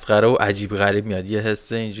مسخره و عجیب غریب میاد. یه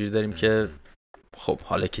حس اینجوری داریم که خب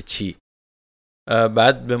حالا که چی؟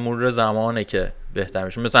 بعد به مرور زمانه که بهتر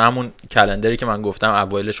میشه. مثلا همون کلندری که من گفتم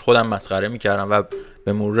اوایلش خودم مسخره میکردم و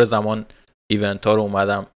به مرور زمان ایونت ها رو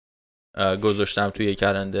اومدم گذاشتم توی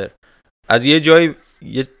کلندر. از یه جایی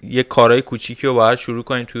یه کارهای کوچیکی رو باید شروع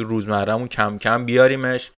کنیم توی روزمره‌مون، کم کم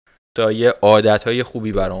بیاریمش تا یه عادتهای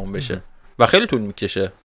خوبی برامون بشه و خیلی طول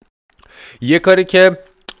میکشه. یه کاری که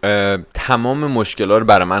تمام مشکل‌ها رو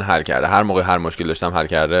برای من حل کرده، هر موقع هر مشکل داشتم حل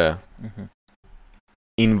کرده،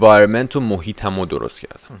 environment و محیطمو درست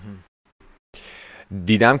کردم.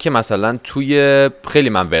 دیدم که مثلا توی خیلی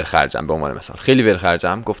من ولخرجم، به عنوان مثال خیلی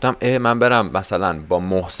ولخرجم، گفتم من برم مثلا با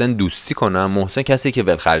محسن دوستی کنم. محسن کسی که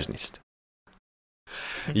ولخرج نیست،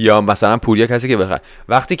 یا مثلا پوریا کسی که ولخرج.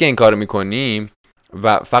 وقتی که این کارو میکنیم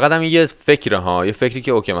و فقط هم یه فکره یه فکری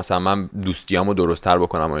که اوکی مثلا من دوستیامو درست‌تر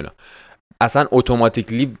بکنم و اینا، اصلا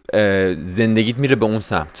اتوماتیکلی زندگیت میره به اون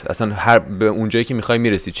سمت، اصلا هر به اون جایی که میخوای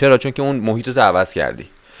میرسی. چرا؟ چون که اون محیطت رو عوض کردی.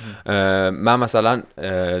 من مثلا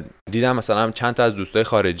دیدم مثلا چند تا از دوستای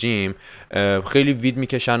خارجیم خیلی وید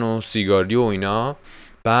میکشن و سیگاری و اینا،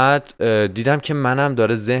 بعد دیدم که منم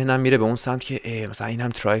داره ذهنم میره به اون سمت که مثلا این هم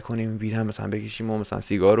ترای کنیم، وید هم مثلا بکشیم و مثلا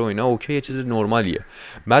سیگار و اینا، اوکی یه چیز نرمالیه.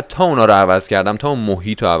 بعد تا اونا رو عوض کردم، تا اون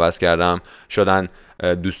محیط رو عوض کردم، شدن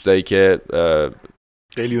دوستایی که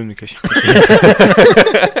قلیون میکشن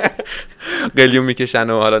قلیون میکشن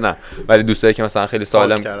و حالا نه، ولی دوستایی که مثلا خیلی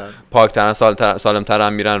پاک‌ترن،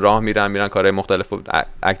 سالم‌ترن، میرن راه میرن کارهای مختلف و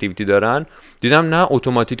اکتیویتی دارن. دیدم نه،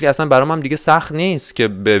 اتوماتیکلی اصلا برام هم دیگه سخت نیست که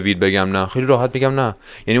به وید بگم نه، خیلی راحت بگم نه.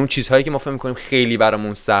 یعنی اون چیزهایی که ما فکر می‌کنیم خیلی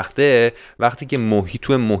برامون سخته، وقتی که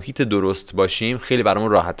محیط درست باشیم خیلی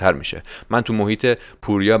برامون راحت‌تر میشه. من تو محیط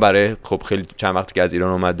پوریا برای خب خیلی چند وقتی که از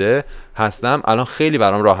ایران اومده هستم، الان خیلی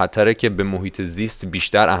برام راحت‌تره که به محیط زیست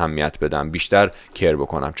بیشتر اهمیت بدم، بیشتر کیر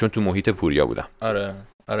بکنم، چون تو محیط پوریا بودم.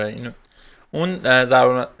 آره اینو اون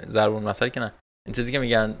ضربون مثل که نه، این چیزی که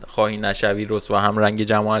میگن خواهی نشوی رسوا هم رنگ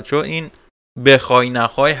جماعت شو، این بخوای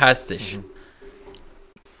نخوای هستش.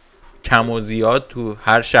 کم و زیاد تو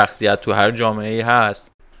هر شخصیت تو هر جامعه‌ای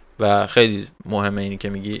هست و خیلی مهمه اینی که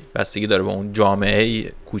میگی بستگی داره به اون جامعه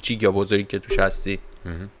کوچیک یا بزرگی که توش هستی.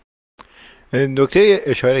 نکته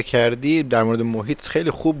اشاره کردی در مورد محیط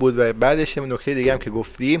خیلی خوب بود و بعدش نکته دیگه هم که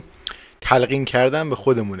گفتی تلقین کردن به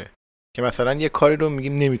خودمونه، که مثلا یه کاری رو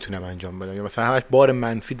میگیم نمیتونم انجام بدم، یا مثلا همش بار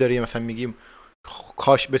منفی داره، یا مثلا میگیم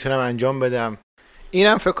کاش بتونم انجام بدم.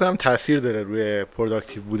 اینم فکر کنم تاثیر داره روی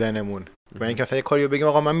پروداکتیو بودنمون. و اینکه مثلا یه کاری رو بگیم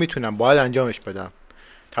آقا من میتونم، باید انجامش بدم،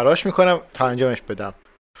 تلاش میکنم تا انجامش بدم،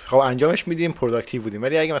 خب انجامش میدیم، پروداکتیو بودیم.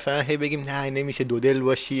 ولی اگه مثلا هی بگیم نه نمیشه، دو دل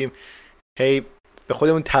باشیم، هی به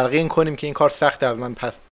خودمون تلقین کنیم که این کار سخته، از من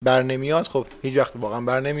پس بر نمیاد، خب هیچ وقت واقعا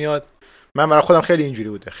بر نمیاد. من برای خودم خیلی اینجوری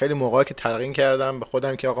بوده، خیلی موقعی که تلقین کردم به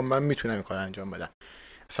خودم که آقا من میتونم این کار انجام بدم،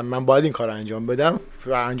 اصلا من باید این کار انجام بدم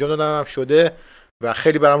و انجام دادم، هم شده و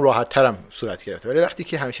خیلی برام راحت ترم صورت گرفته. ولی وقتی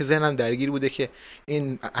که همیشه ذهنم درگیر بوده که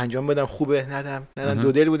این انجام بدم خوبه ندم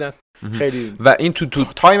دو دل بودم، خیلی و این تو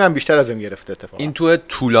تایمم بیشتر ازم گرفته. اتفاقا این تو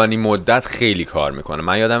طولانی مدت خیلی کار میکنه.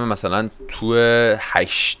 من یادم مثلا تو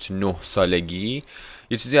 8-9 سالگی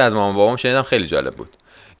یه چیزی از مامان بابام شنیدم خیلی جالب بود،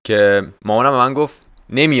 که مامانم به من گفت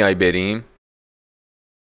نمیای بریم،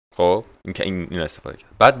 خب این استفاده کرد.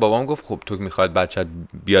 بعد بابام گفت خب تو میخواد بچه‌ت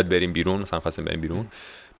بیاد بریم بیرون، مثلا خواستیم بریم بیرون،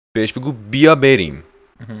 بهش بگو بیا بریم.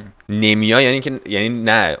 نمیای یعنی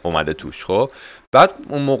نه اومده توش. خب بعد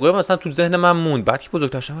اون موقع مثلا تو ذهن من موند، بعد که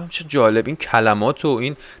بزرگتر شدم چه جالب این کلمات و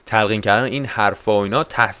این تلقین کردن این حرفا و اینا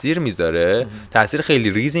تاثیر میذاره، تاثیر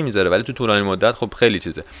خیلی ریزی میذاره، ولی تو طولانی مدت خب خیلی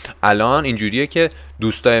چیزه. الان اینجوریه که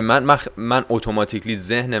دوستای من اتوماتیکلی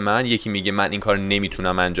ذهن من یکی میگه من این کار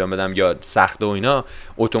نمیتونم انجام بدم یا سخته و اینا،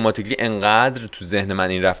 اتوماتیکلی انقدر تو ذهن من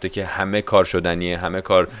این رفته که همه کار شدنیه، همه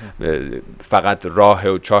کار فقط راه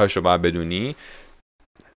و چاهشو باید بدونی.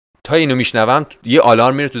 تا اینو میشنوم یه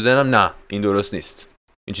آلارم میره تو ذهنم، نه این درست نیست،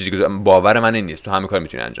 این چیزی که باور من این نیست، تو همه کار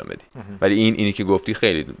میتونی انجام بدی. ولی اینی که گفتی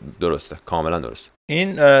خیلی درسته، کاملا درسته.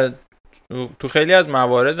 این تو خیلی از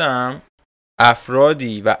مواردم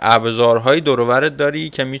افرادی و ابزارهای دور و برت داری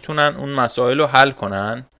که میتونن اون مسائل رو حل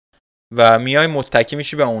کنن و میای متکی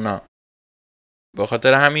میشی به اونا. به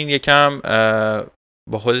خاطر همین یکم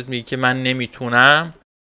با خودت میگی که من نمیتونم،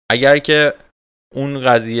 اگر که اون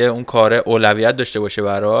قضیه اون کار اولویت داشته باشه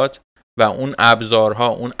برات و اون ابزارها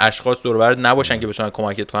اون اشخاص دور و برت نباشن که بتونن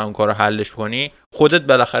کمکت کنن اون کارو حلش کنی، خودت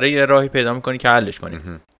بالاخره یه راهی پیدا میکنی که حلش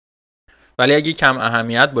کنی. ولی اگه کم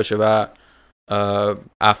اهمیت باشه و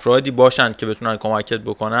افرادی باشن که بتونن کمکت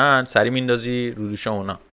بکنن، سری میندازی رو دوش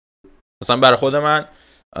اونا. مثلا برای خود من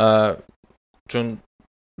چون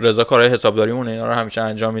رضا کارهای حسابداریمون اینا رو همیشه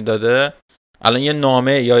انجام میداده، الان یه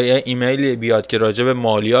نامه یا یه ایمیلی بیاد که راجع به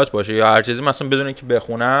مالیات باشه یا هر چیزی، مثلا بدون که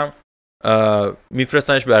بخونم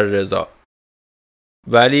میفرستنش برای رضا.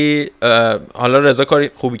 ولی حالا رضا کاری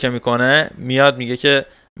خوبی که میکنه، میاد میگه که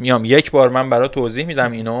میام یک بار من برات توضیح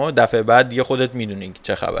میدم اینو، دفعه بعد دیگه خودت میدونی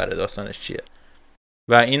چه خبره، داستانش چیه.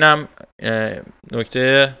 و اینم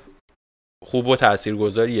نکته خوب و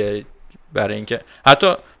تاثیرگذاریه برای اینکه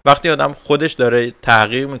حتی وقتی آدم خودش داره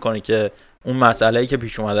تحقیق میکنه که اون مسئله‌ای که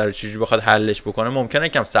پیش اومده رو چجوری بخواد حلش بکنه، ممکنه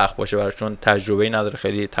یکم سخت باشه براش، چون تجربه‌ای نداره،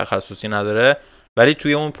 خیلی تخصصی نداره. ولی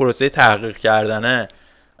توی اون پروسه تحقیق کردنه،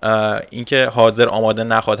 اینکه حاضر آماده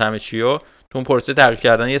نخواد همه چیو، تو اون پروسه تحقیق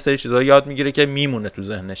کردن یه سری چیزا یاد میگیره که میمونه تو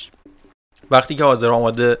ذهنش. وقتی که حاضر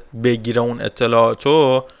آماده بگیره اون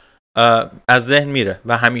اطلاعاتو، از ذهن میره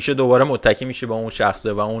و همیشه دوباره متکی میشه به اون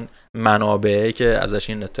شخصه و اون منابعی که ازش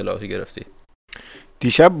این اطلاعاتو گرفتی.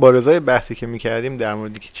 دیشب با رضای بحثی که میکردیم در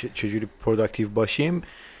موردی که چجوری پروداکتیو باشیم،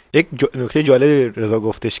 یک نکته جالب رضا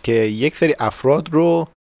گفتش که یک سری افراد رو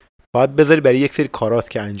باید بذاری برای یک سری کارات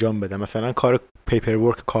که انجام بدن. مثلا کار پیپر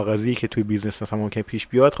ورک کاغذی که توی بیزنس مثلا ممکن پیش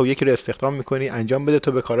بیاد، خب یکی رو استخدام میکنی انجام بده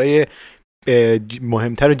تو به کارهای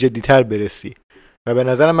مهمتر و جدیتر برسی. و به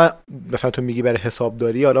نظر من مثلا تو میگی برای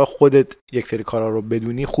حسابداری، حالا خودت یک سری کارا رو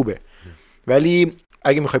بدونی خوبه، ولی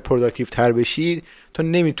اگه میخوای پروداکتیو تر بشی، تو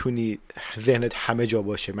نمیتونی ذهنت همه جا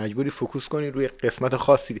باشه، مجبوری فوکوس کنی روی قسمت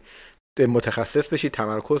خاصی، متخصص بشی،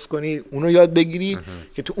 تمرکز کنی، اونو یاد بگیری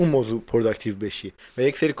که تو اون موضوع پروداکتیو بشی. و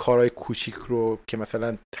یک سری کارهای کوچیک رو که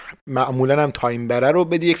مثلا معمولا هم تایم بره رو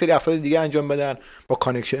بدی یک سری افراد دیگه انجام بدن، با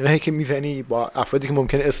کانکشن هایی که میزنی با افرادی که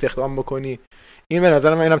ممکنه استخدام بکنی. این به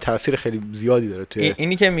نظر من اینم تاثیر خیلی زیادی داره توی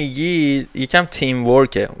اینی که میگی یکم تیم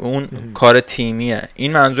ورکه، اون کار تیمیه.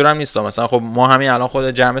 این منظورم نیست مثلا خب ما همین الان خود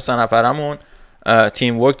جمع 3 نفرمون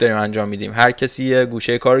تیم ورک داریم انجام میدیم، هر کسی یه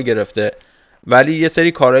گوشه کارو گرفته، ولی یه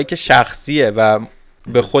سری کارهایی که شخصیه و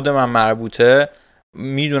به خود من مربوطه،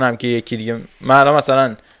 میدونم که یکی دیگه، من الان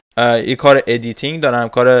مثلا یه کار ادیتینگ دارم،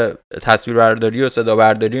 کار تصویربرداری و صدا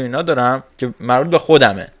برداری و اینا دارم که مربوط به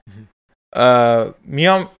خودمه.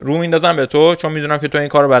 میام رو میندازم به تو چون میدونم که تو این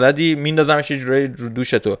کارو بلدی، میندازمش یه جوری رو دوش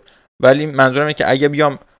تو. ولی منظورم اینه که اگه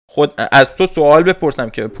بیام خود از تو سوال بپرسم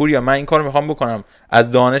که پوریا من این کارو میخوام بکنم،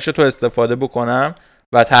 از دانش تو استفاده بکنم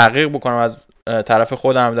و تحقیق بکنم از طرف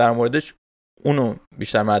خودم در موردش، اونو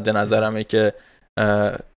بیشتر مد نظرمه که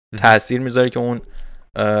تأثیر میذاره که اون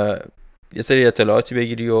یه سری اطلاعاتی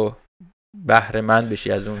بگیری و بهره مند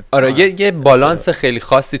بشی از اون. آره یه بالانس خیلی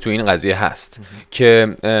خاصی تو این قضیه هست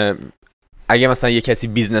که اگه مثلا یه کسی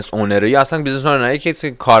بیزنس اونره یا اصلا بیزنس اونره، یه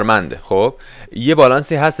کسی کارمنده، خب یه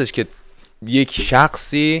بالانسی هستش که یک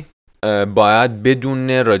شخصی باید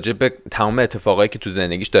بدونه راجع به تمام اتفاقایی که تو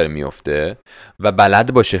زندگیش داره میفته و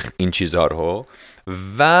بلد باشه این چیزها رو،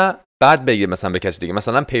 و بعد بگه مثلا به کسی دیگه.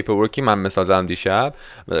 مثلا پیپر ورکی من مثال زدم دیشب،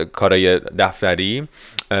 کارهای دفتری،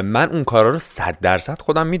 من اون کارا رو 100%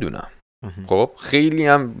 خودم میدونم، خب خیلی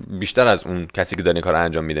هم بیشتر از اون کسی که داره این کار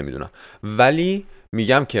انجام میده میدونم، ولی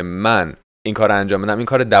میگم که من این کار انجام بدم، این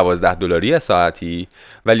کار $12 ساعتی،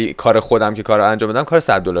 ولی کار خودم که کار انجام بدم کار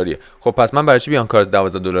 $100. خب پس من برای چی بیام کار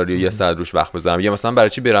 $12 یه ساعت روش وقت بذارم؟ یا مثلا برای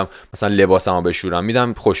چی برم مثلا لباسمو بشورم،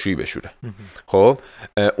 میدم خوشویی بشوره. خب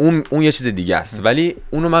اون یه چیز دیگه است، ولی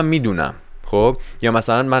اونو من میدونم. خب یا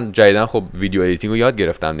مثلا من جدیدن خب ویدیو ادیتینگ رو یاد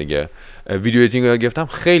گرفتم دیگه، ویدیو ادیتینگ رو یاد گرفتم،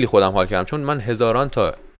 خیلی خودم حال کردم، چون من هزاران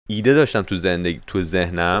تا ایده داشتم تو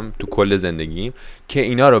ذهنم تو کل زندگیم که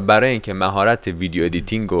اینا رو برای اینکه مهارت ویدیو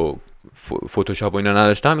ادیتینگ و فتوشاپ و اینا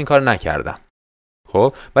نداشتم این کار نکردم.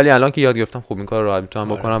 خب ولی الان که یاد گرفتم، خب این کار رو راحت میتونم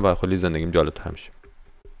بکنم و خیلی زندگیم جالب‌تر میشه.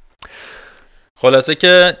 خلاصه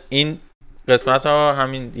که این قسمت ها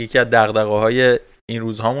همین یکی از دغدغه‌های این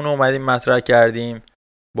روزهامون رو اومدیم مطرح کردیم.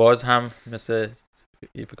 باز هم مثل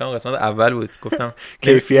فکر کنم قسمت اول بود گفتم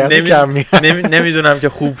کیفیت کمی، نمیدونم که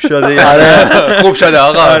خوب شده یا خوب شده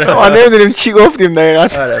آقا، نمیدونیم چی گفتیم دقیقاً.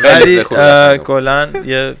 ولی کلا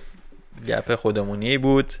یه گپ خودمونی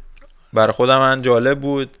بود، برای خودم من جالب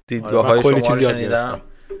بود، دیدگاه‌های شما رو شنیدم.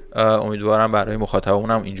 امیدوارم برای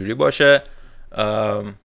مخاطبمون هم اینجوری باشه.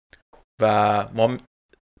 و ما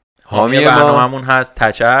حامی برنامه‌مون هست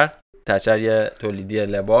تچر یه تولیدی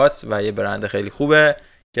لباس و یه برند خیلی خوبه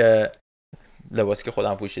که لباسی که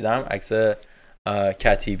خودم پوشیدم عکس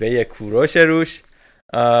کتیبه کوروش روش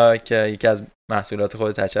که یکی از محصولات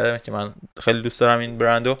خود تچره که من خیلی دوست دارم این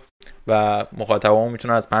برندو و مخاطبامون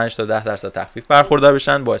میتونن از 5 تا 10% تخفیف برخوردار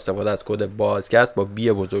بشن با استفاده از کد بازکست با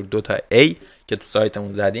بی بزرگ 2 تا A که تو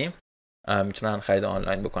سایتمون زدیم، میتونن خرید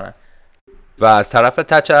آنلاین بکنن. و از طرف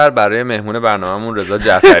تچر برای مهمون برنامه‌مون رضا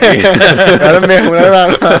جعفری برای مهمون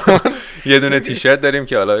برنامه‌مون یه دونه تیشرت داریم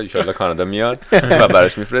که حالا ان شاءالله کانادا میاد و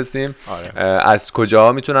براش میفرستیم. از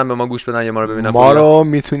کجا میتونن به ما گوش بدن یا ما رو ببینن؟ ما رو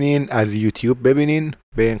میتونین از یوتیوب ببینین،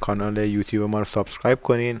 به این کانال یوتیوب ما رو سابسکرایب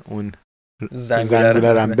کنین، اون زنگوله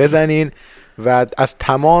رو بزنین و از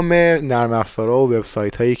تمام نرم افزارها و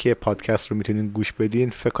وبسایت هایی که پادکست رو میتونین گوش بدین.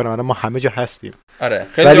 فکر کنم ما همه جا هستیم. آره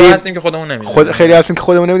خیلی جا هستیم که خودمون نمیدونیم. خیلی هستیم که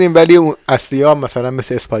خودمون نمیدونیم، ولی اون اصلی‌ها مثلا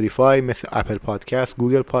مثل اسپاتیفای، مثل اپل پادکست،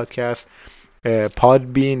 گوگل پادکست،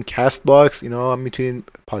 پادبین، کست باکس، اینا میتونین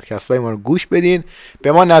پادکست های ما رو گوش بدین.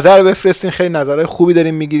 به ما نظر بفرستین، خیلی نظرهای خوبی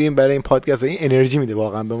داریم میگیریم برای این پادکست. این انرژی میده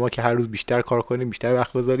واقعا به ما که هر روز بیشتر کار کنیم، بیشتر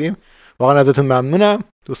وقت بذاریم. واقعا ازتون ممنونم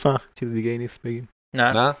دوستان. چیز دیگه ای نیست بگین؟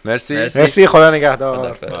 نه مرسی. خدا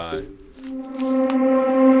نگهدار.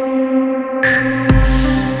 Bye.